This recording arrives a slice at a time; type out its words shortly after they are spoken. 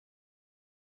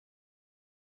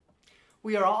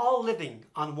We are all living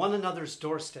on one another's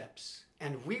doorsteps,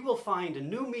 and we will find a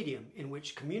new medium in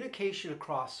which communication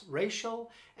across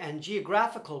racial and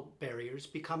geographical barriers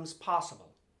becomes possible.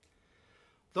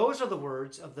 Those are the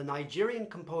words of the Nigerian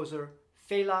composer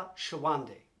Fela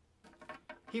Sowande.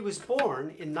 He was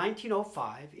born in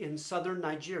 1905 in southern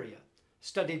Nigeria,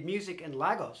 studied music in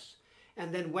Lagos,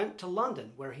 and then went to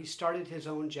London, where he started his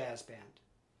own jazz band.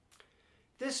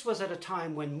 This was at a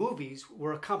time when movies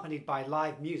were accompanied by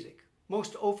live music,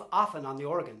 most often on the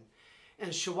organ,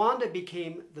 and Sowande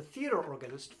became the theatre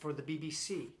organist for the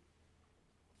BBC.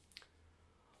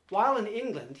 While in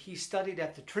England, he studied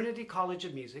at the Trinity College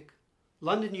of Music,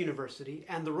 London University,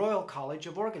 and the Royal College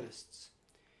of Organists.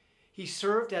 He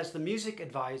served as the music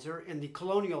advisor in the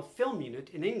Colonial Film Unit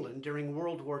in England during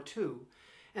World War II,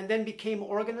 and then became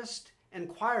organist and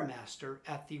choir master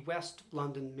at the West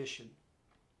London Mission.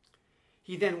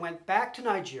 He then went back to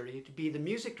Nigeria to be the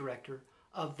music director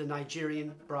of the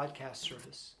Nigerian Broadcast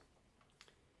Service.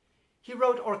 He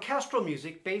wrote orchestral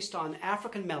music based on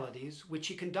African melodies, which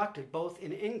he conducted both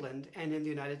in England and in the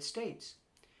United States.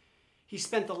 He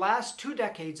spent the last 2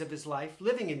 decades of his life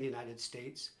living in the United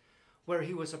States, where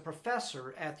he was a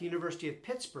professor at the University of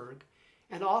Pittsburgh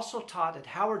and also taught at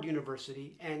Howard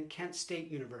University and Kent State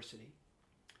University.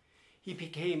 He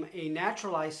became a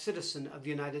naturalized citizen of the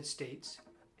United States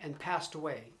and passed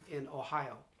away in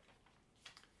Ohio.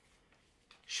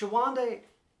 Sowande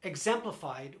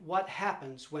exemplified what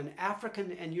happens when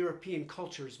African and European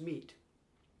cultures meet.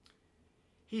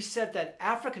 He said that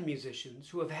African musicians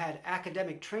who have had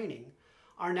academic training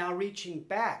are now reaching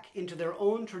back into their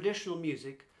own traditional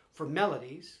music for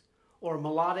melodies or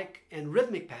melodic and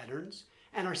rhythmic patterns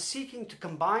and are seeking to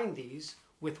combine these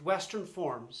with Western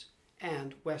forms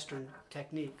and Western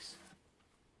techniques.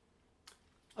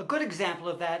 A good example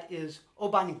of that is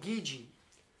Obangiji.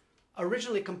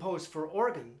 Originally composed for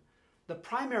organ, the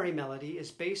primary melody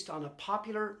is based on a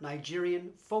popular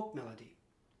Nigerian folk melody.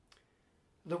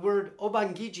 The word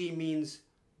Obangiji means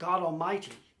God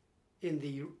Almighty in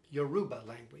the Yoruba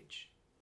language.